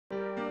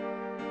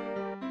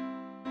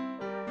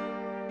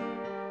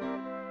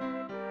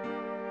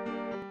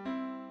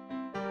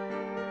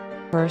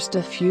First,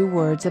 a few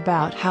words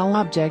about how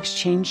objects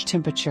change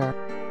temperature.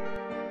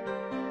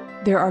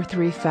 There are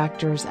three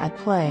factors at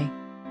play.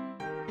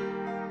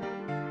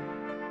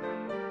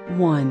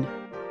 1.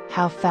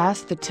 How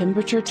fast the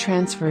temperature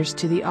transfers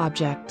to the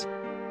object.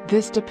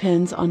 This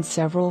depends on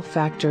several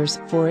factors,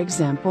 for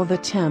example the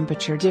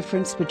temperature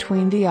difference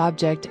between the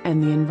object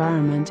and the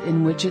environment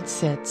in which it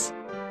sits.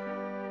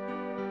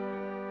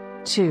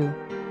 2.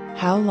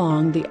 How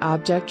long the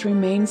object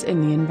remains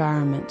in the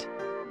environment.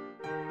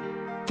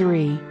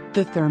 3.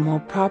 The thermal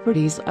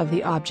properties of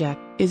the object,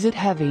 is it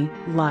heavy,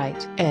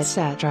 light,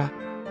 etc.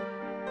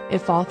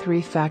 If all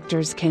three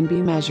factors can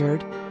be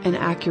measured, an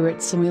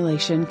accurate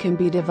simulation can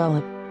be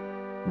developed.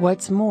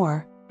 What's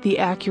more, the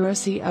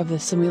accuracy of the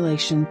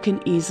simulation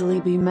can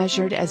easily be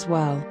measured as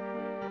well.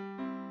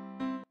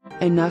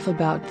 Enough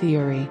about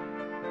theory.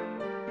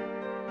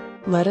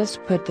 Let us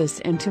put this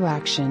into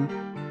action.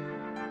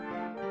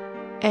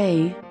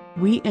 A.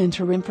 We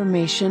enter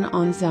information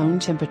on zone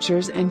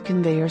temperatures and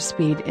conveyor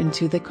speed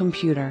into the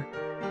computer.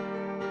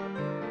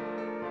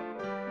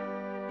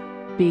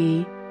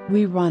 B.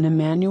 We run a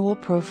manual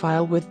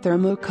profile with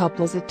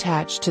thermocouples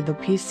attached to the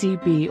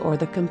PCB or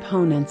the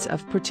components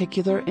of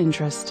particular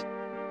interest.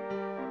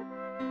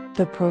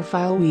 The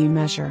profile we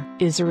measure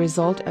is a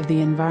result of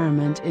the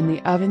environment in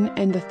the oven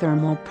and the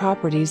thermal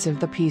properties of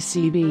the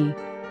PCB.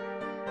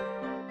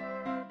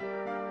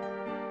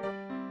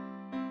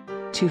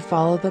 To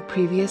follow the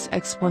previous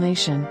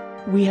explanation,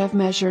 we have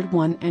measured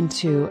 1 and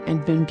 2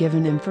 and been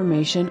given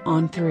information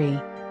on 3.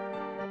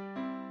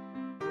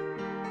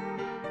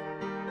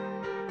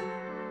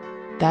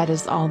 That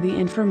is all the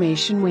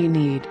information we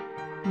need.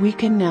 We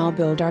can now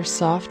build our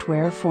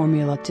software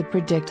formula to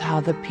predict how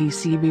the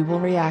PCB will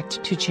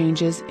react to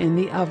changes in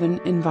the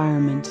oven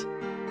environment.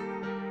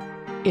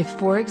 If,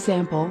 for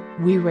example,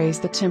 we raise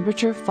the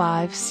temperature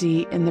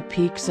 5°C in the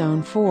peak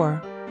zone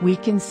 4, we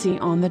can see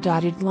on the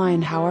dotted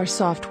line how our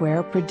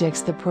software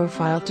predicts the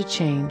profile to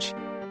change.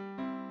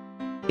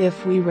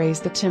 If we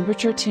raise the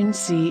temperature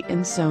 10°C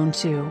in zone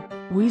 2,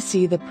 we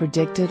see the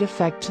predicted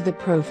effect to the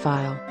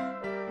profile.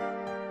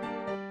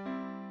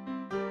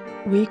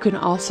 We can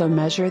also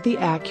measure the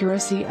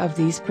accuracy of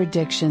these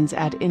predictions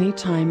at any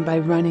time by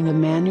running a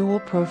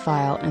manual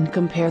profile and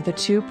compare the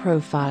two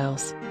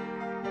profiles.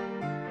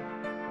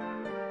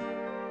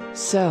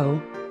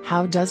 So,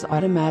 how does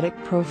automatic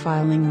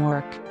profiling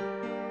work?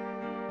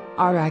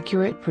 Our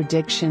accurate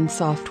prediction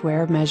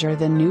software measures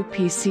the new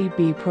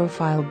PCB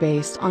profile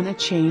based on a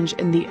change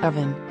in the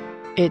oven.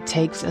 It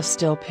takes a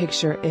still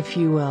picture, if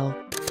you will.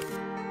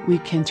 We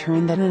can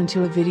turn that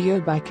into a video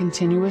by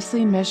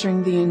continuously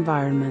measuring the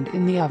environment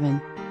in the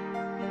oven.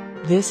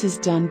 This is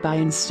done by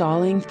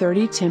installing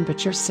 30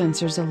 temperature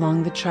sensors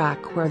along the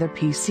track where the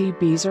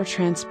PCBs are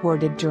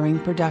transported during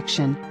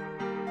production.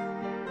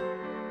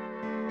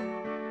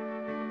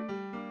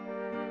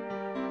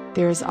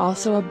 There is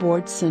also a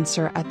board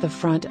sensor at the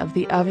front of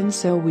the oven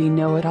so we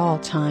know at all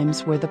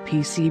times where the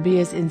PCB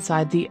is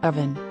inside the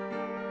oven.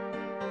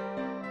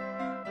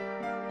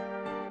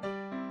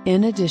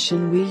 In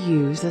addition, we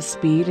use a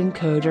speed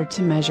encoder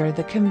to measure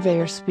the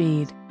conveyor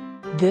speed.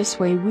 This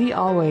way we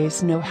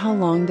always know how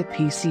long the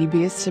PCB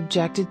is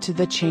subjected to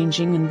the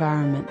changing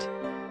environment.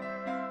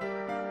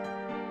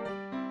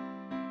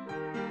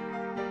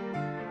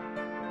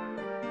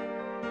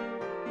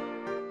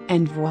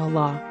 And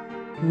voila!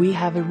 We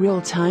have a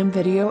real-time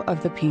video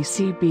of the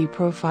PCB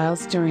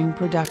profiles during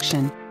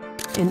production.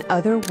 In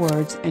other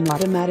words, an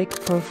automatic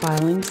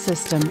profiling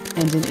system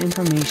and an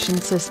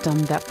information system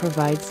that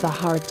provides the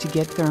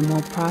hard-to-get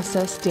thermal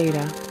process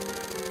data.